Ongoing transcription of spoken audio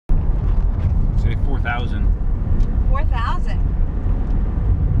4,000. 4,000.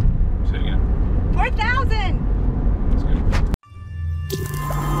 Say it again. 4,000. That's good.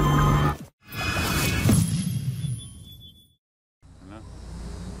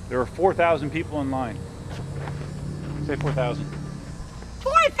 There were 4,000 people in line. Say 4,000.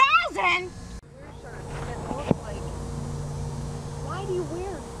 4,000? Why do you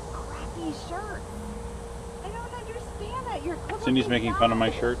wear crappy shirts? I don't understand that. You're good. Cindy's making fun of my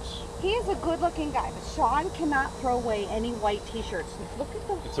shirts. He is a good-looking guy, but Sean cannot throw away any white t-shirts. Look at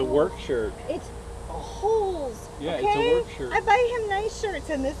the It's a work shirt. It's holes. Yeah, okay? it's a work shirt. I buy him nice shirts,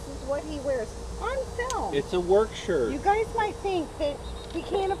 and this is what he wears on film. It's a work shirt. You guys might think that he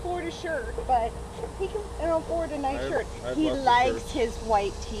can't afford a shirt, but he can afford a nice shirt. He likes his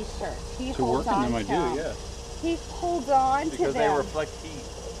white t-shirts. He holds on to them. I do, yeah. He holds on to them. Because they reflect heat.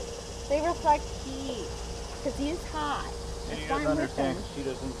 They reflect heat. Because he is hot. And he doesn't understand because she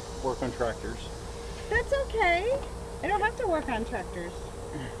doesn't work on tractors. That's okay. I don't have to work on tractors.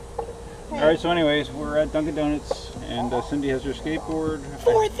 Okay. Alright, so anyways, we're at Dunkin' Donuts, and Cindy has her skateboard.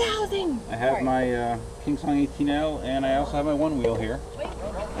 4,000! I have my KingSong 18L, and I also have my one wheel here.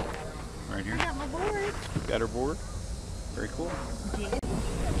 Right here. I got my board. Got her board. Very cool.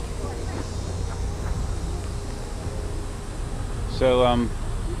 So,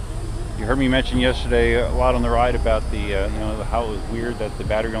 you heard me mention yesterday a lot on the ride about the, you know, how it was weird that the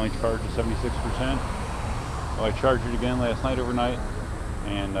battery only charged at 76%. Well, I charged it again last night overnight,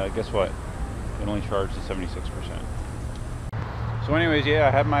 and guess what? It only charged at 76%. So anyways, yeah,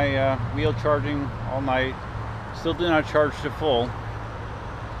 I had my wheel charging all night. Still did not charge to full.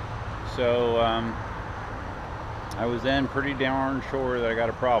 So I was then pretty darn sure that I got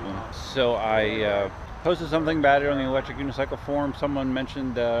a problem. So I posted something about it on the electric unicycle forum. Someone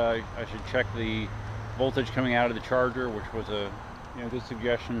mentioned I should check the voltage coming out of the charger, which was a good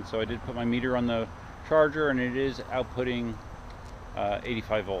suggestion. So I did put my meter on the charger, and it is outputting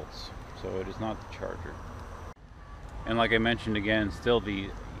 85 volts. So it is not the charger. And like I mentioned again, still the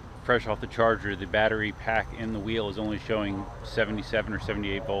fresh off the charger, the battery pack in the wheel is only showing 77 or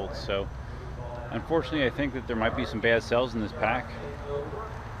 78 volts. So unfortunately, I think that there might be some bad cells in this pack.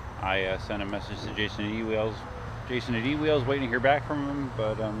 I sent a message to Jason at E-Wheels. Jason at E-Wheels, waiting to hear back from him,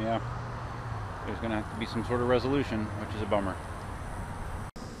 but yeah, there's going to have to be some sort of resolution, which is a bummer.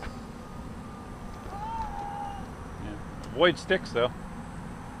 Yeah. Avoid sticks, though.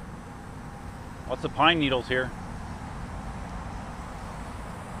 Lots of pine needles here.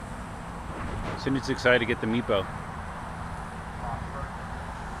 Cindy's excited to get the Meepo.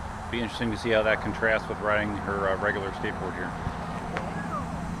 Be interesting to see how that contrasts with riding her regular skateboard here.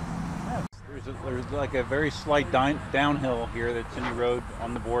 There's like a very slight downhill here that Cindy rode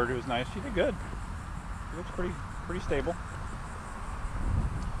on the board. It was nice. She did good. It looks pretty stable.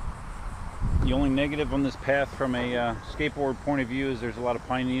 The only negative on this path from a skateboard point of view is there's a lot of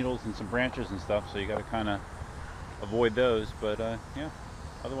pine needles and some branches and stuff, so you got to kind of avoid those. But yeah,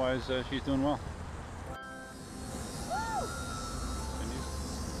 otherwise she's doing well. Cindy's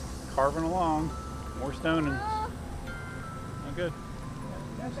carving along. More stoning. Oh, good.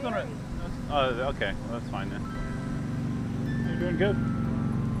 That's gonna. Oh, okay. Well, that's fine then. You're doing good.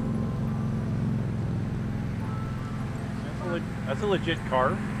 That's a legit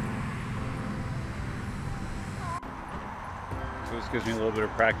carve. So this gives me a little bit of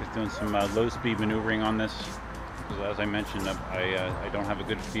practice doing some low-speed maneuvering on this, because as I mentioned, I don't have a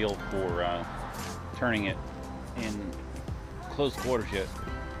good feel for turning it in close quarters yet.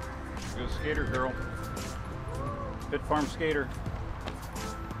 Go skater girl. Pit Farm skater.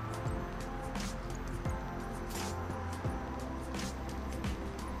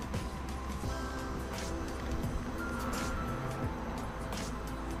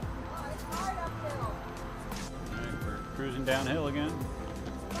 Cruising downhill again.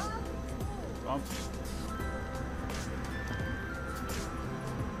 Bumps.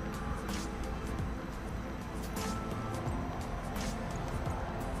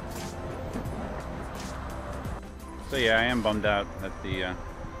 So yeah, I am bummed out that the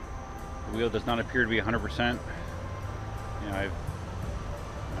wheel does not appear to be 100%. You know, I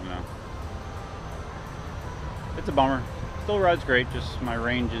don't know. It's a bummer. Still rides great, just my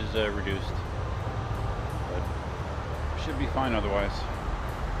range is reduced. Should be fine otherwise.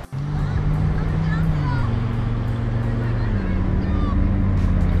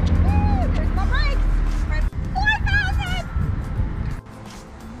 There's my brakes. 4,000.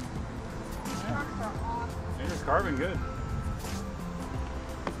 You're carving good.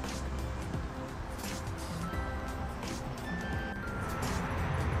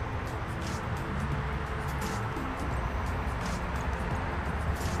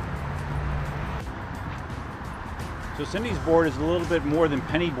 So Cindy's board is a little bit more than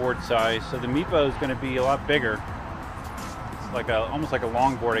penny board size, so the Meepo is going to be a lot bigger. It's like almost like a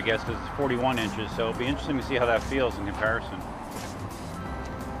long board, I guess, because it's 41 inches. So it'll be interesting to see how that feels in comparison.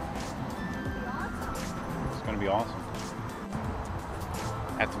 It's going to be awesome.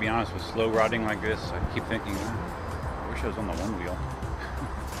 I have to be honest, with slow riding like this, I keep thinking, I wish I was on the one wheel.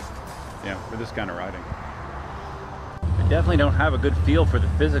 Yeah, for this kind of riding. I definitely don't have a good feel for the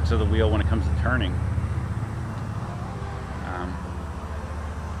physics of the wheel when it comes to turning.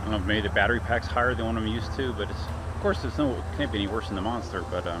 I don't know if maybe the battery pack's higher than what I'm used to, but it's, of course, it can't be any worse than the Monster,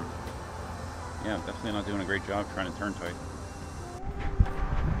 but yeah, definitely not doing a great job trying to turn tight.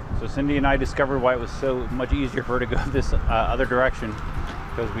 So Cindy and I discovered why it was so much easier for her to go this other direction,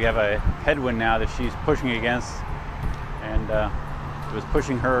 because we have a headwind now that she's pushing against, and it was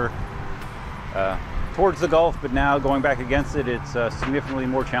pushing her towards the Gulf, but now going back against it, it's significantly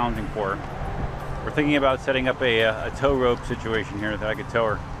more challenging for her. We're thinking about setting up a tow rope situation here that I could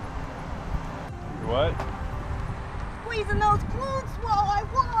tow her. What? Squeezing those glutes while I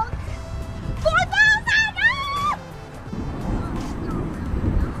walk. 4,000! Ah!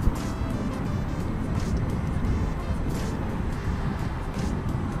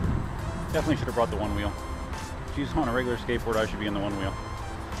 Definitely should have brought the one wheel. She's on a regular skateboard, I should be in the one wheel.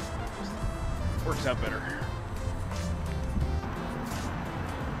 Works out better.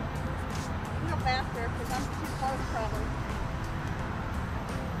 Go faster, because I'm too close probably.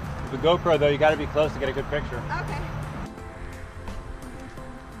 The GoPro though, you got to be close to get a good picture. Okay.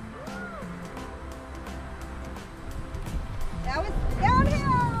 That was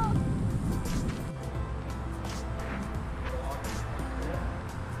downhill.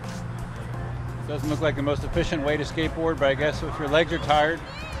 Doesn't look like the most efficient way to skateboard, but I guess if your legs are tired.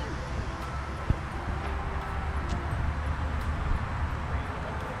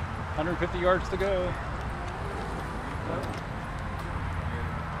 $150 yards to go.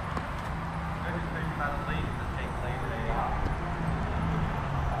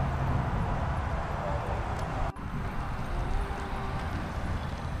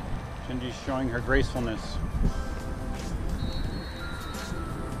 Cindy's showing her gracefulness.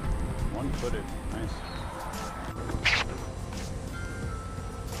 One-footed, nice.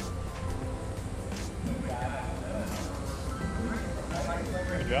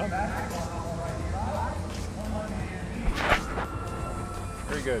 Good job.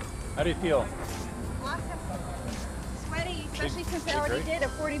 Very good. How do you feel? Awesome. Sweaty, especially since I already did a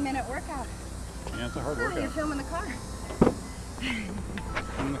 40-minute workout. Yeah, it's a hard You're workout. filming the car.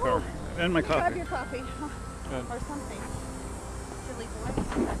 In the car. And my coffee. Grab your coffee. Good. Or something. Silly boy.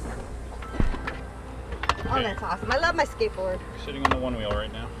 Oh, that's awesome. I love my skateboard. You're sitting on the one wheel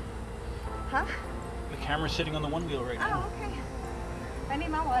right now. Huh? The camera's sitting on the one wheel right now. Oh, okay. I need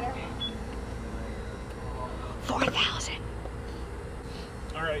my water. 4,000.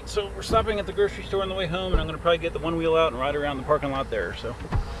 All right, so we're stopping at the grocery store on the way home, and I'm going to probably get the one wheel out and ride around the parking lot there. So,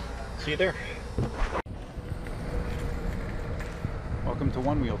 see you there. Welcome to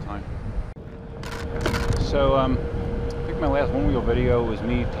one wheel time. So, I think my last one wheel video was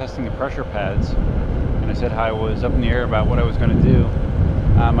me testing the pressure pads, and I said how I was up in the air about what I was going to do.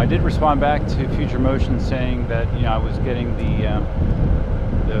 I did respond back to Future Motion saying that, you know, I was getting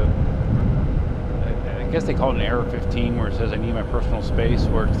I guess they call it an error 15, where it says I need my personal space,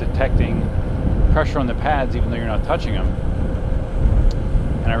 where it's detecting pressure on the pads even though you're not touching them.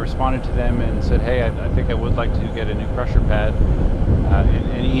 And I responded to them and said, hey, I think I would like to get a new pressure pad in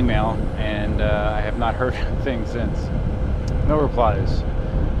an email, and I have not heard a thing since. No replies.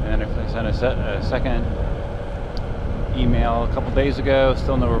 And then I sent a second email a couple days ago,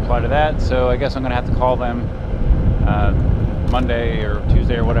 still no reply to that, so I guess I'm going to have to call them Monday or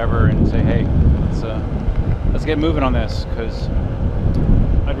Tuesday or whatever and say, hey, let's get moving on this, because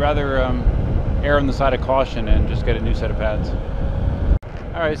I'd rather err on the side of caution and just get a new set of pads.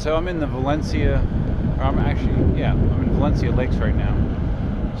 Alright, so I'm in the Valencia, I'm in Valencia Lakes right now.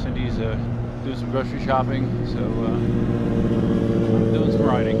 Cindy's doing some grocery shopping, so I'm doing some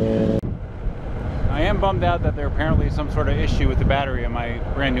riding. I am bummed out that there apparently is some sort of issue with the battery on my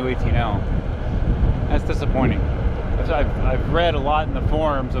brand new 18L. That's disappointing. I've read a lot in the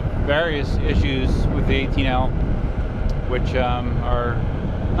forums of various issues with the 18L, which are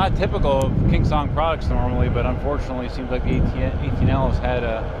not typical of KingSong products normally, but unfortunately it seems like the 18L has had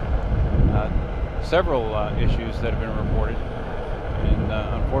several issues that have been reported, and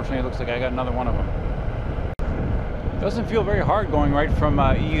unfortunately it looks like I got another one of them. It doesn't feel very hard going right from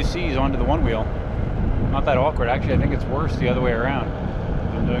EUCs onto the one wheel. Not that awkward. Actually, I think it's worse the other way around.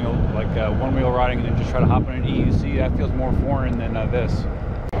 If I'm doing one wheel riding and then just try to hop on an EUC, that feels more foreign than this.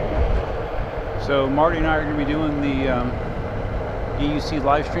 So Marty and I are going to be doing the EUC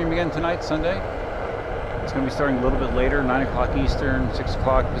live stream again tonight, Sunday. It's going to be starting a little bit later, 9 o'clock Eastern, 6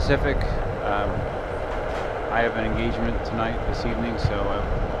 o'clock Pacific. I have an engagement tonight, this evening, so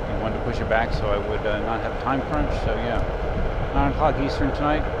I wanted to push it back so I would not have a time crunch. So yeah, 9 o'clock Eastern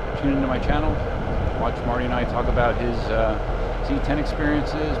tonight. Tune into my channel. Watch Marty and I talk about his Z10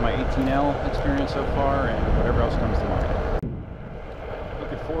 experiences, my 18L experience so far, and whatever else comes to mind.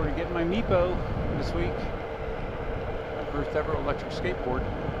 Looking forward to getting my Meepo this week. My first ever electric skateboard.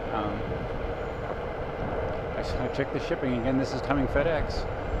 I checked the shipping again. This is coming FedEx,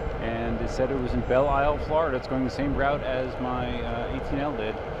 and it said it was in Belle Isle, Florida. It's going the same route as my 18L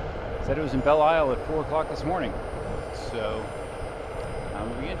did. It said it was in Belle Isle at 4 o'clock this morning. So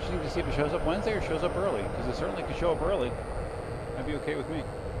it'll be interesting to see if it shows up Wednesday or shows up early, because it certainly could show up early. That'd be okay with me.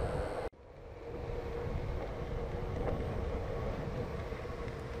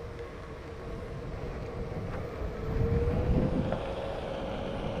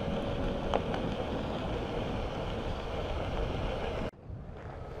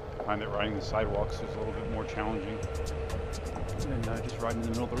 I find that riding the sidewalks is a little bit more challenging than just riding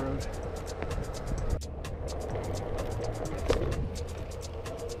in the middle of the road.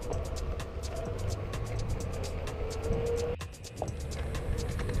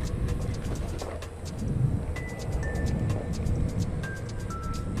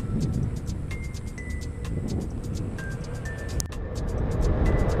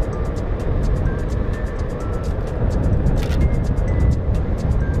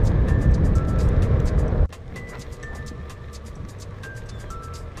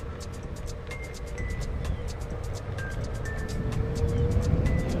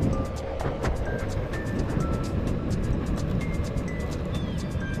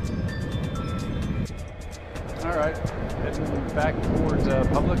 Alright, heading back towards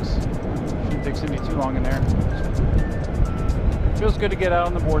Publix. Shouldn't take Cindy too long in there. Feels good to get out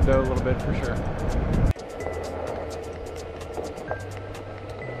on the board though a little bit for sure.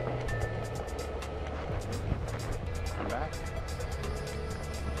 I'm back.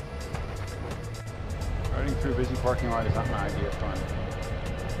 Riding through a busy parking lot is not my idea of fun.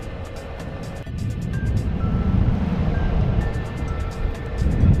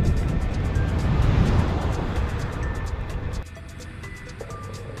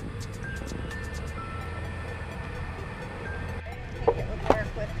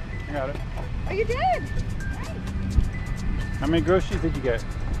 I got it. Oh, you did? Nice. How many groceries did you get?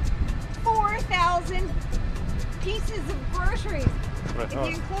 4,000 pieces of groceries. If you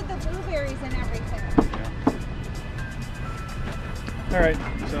include the blueberries and everything. Yeah. Alright,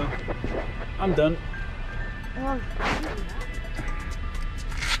 so I'm done.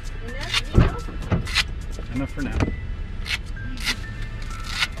 Enough for now.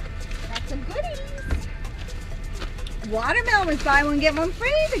 Got some goodies. Watermelons, buy one, get one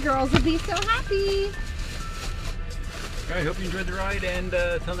free. The girls will be so happy. I hope you enjoyed the ride, and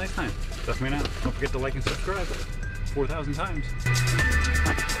until next time, stuff me now. Don't forget to like and subscribe 4,000 times.